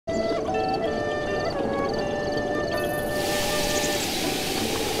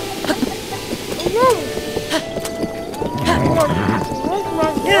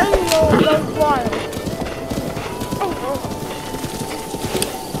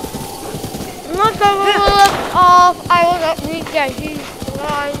off, I was at week that he's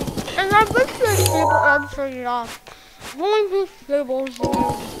flying. And I bet you stable I'm turning it off. Going to stable,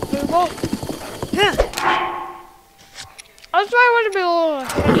 stable. That's why I want to be a little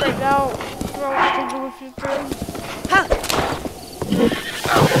ahead right now. So I can do a few things.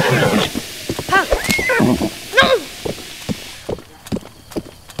 No!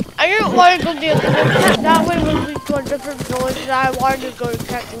 I didn't want to go the other way. That way would lead to a different village and I wanted to go to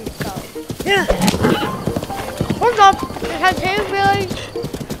Captain's House. Yeah. Hold up. It has hay village.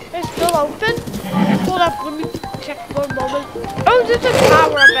 It's still open. Hold up. Let me check for a moment. Oh, there's a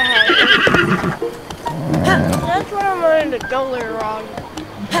tower up ahead. That's where I'm running to go later on.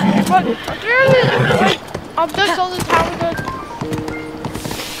 But apparently, I'm just on the tower.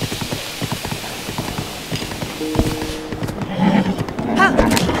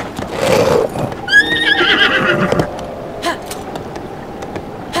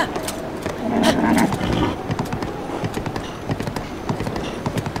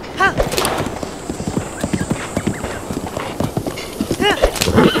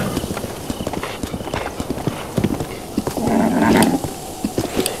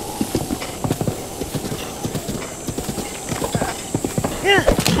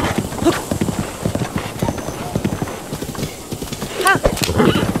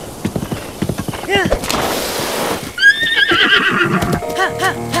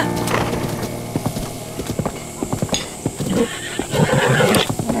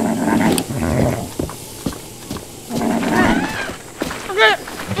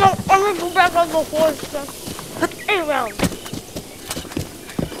 On the horse around.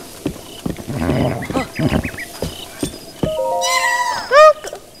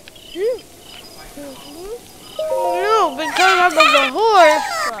 No, because I'm on the horse.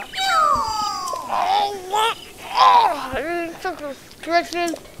 It's such a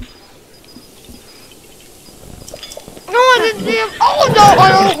stretching. No, I didn't see him. Oh no,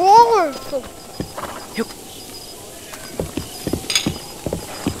 on a horse.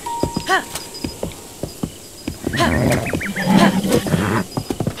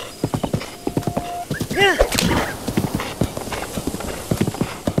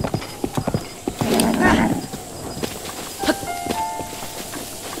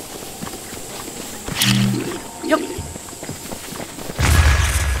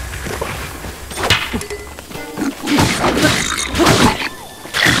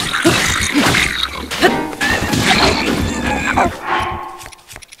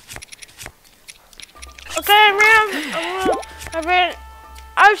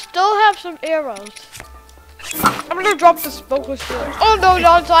 I still have some arrows. I'm gonna drop this focus here. Oh no,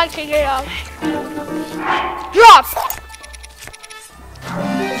 no, it's lighting it up. Drop!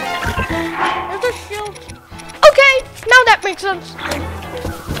 There's a shield. Okay, now that makes sense.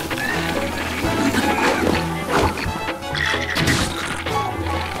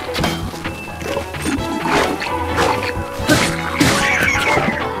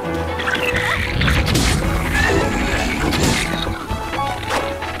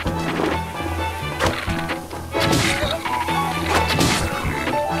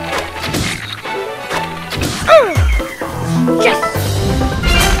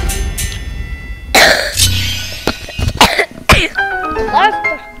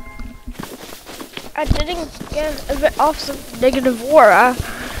 I didn't get a bit off some negative aura.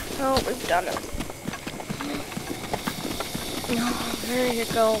 Oh, we've done it. Oh, there you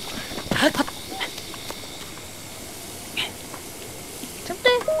go.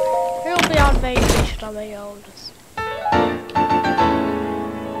 Someday we'll be on vacation on my own.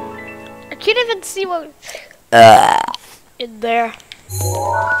 I can't even see what in there.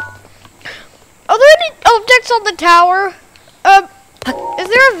 Are there any objects on the tower? Is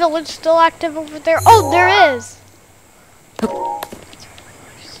there a village still active over there? Oh, there is.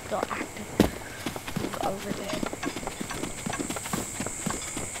 Still active. Go over there.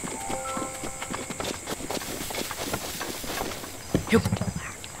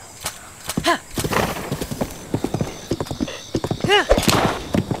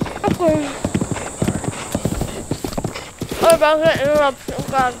 Okay. What about the interruption,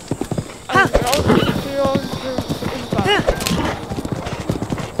 God?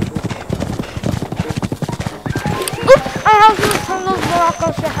 I have to turn those blocks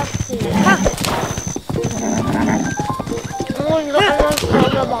to have to.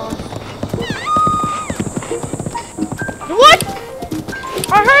 What?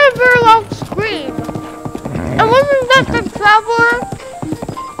 I heard a very loud scream. And wasn't that the traveler?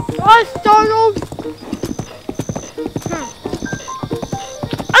 I startled.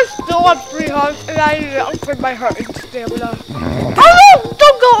 I still have 3 hearts and I need to upgrade my heart and stamina. Oh no!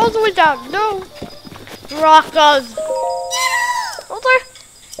 Don't go all the way down. No. Rockers.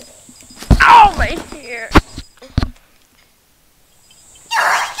 Oh, my ear.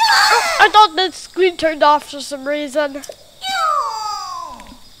 Oh, I thought the screen turned off for some reason.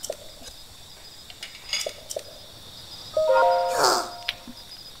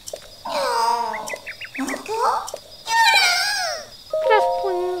 Yes,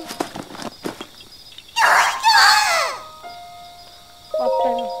 please.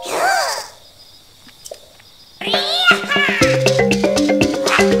 Open.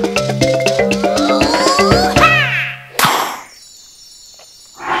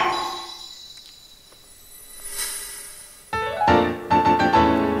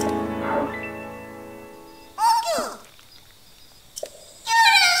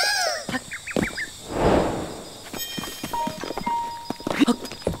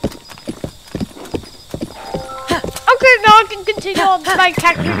 Okay, now I can continue on my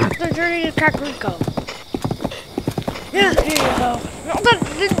the journey to Kakariko. Yeah, here you go. That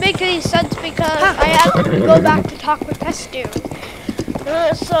didn't make any sense because I had to go back to talk with Estu.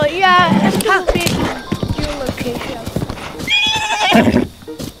 So yeah, Estu will be your location.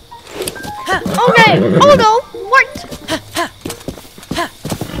 Okay. Oh no! What?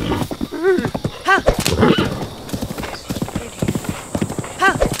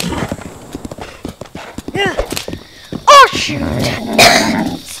 Oh shoot!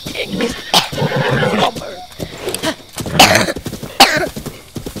 Stinks.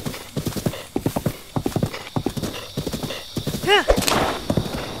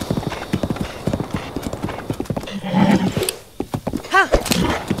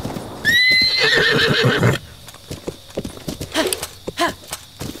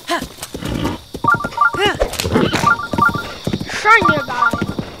 Shrine nearby.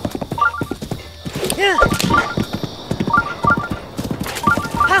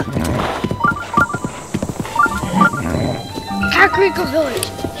 Kakariko Village.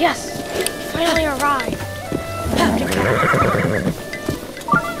 Yes, finally arrived.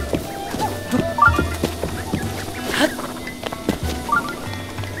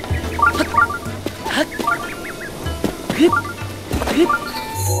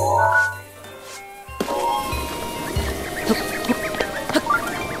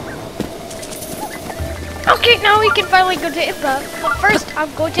 Okay, now we can finally go to Impa, but first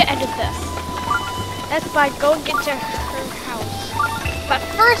I'm going to edit this. That's by going into her house. But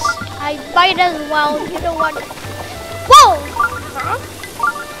first, I might as well, you know what? Whoa! Huh?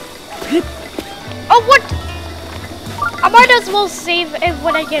 Oh, what? I might as well save it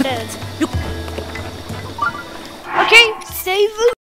when I get in. Okay, save.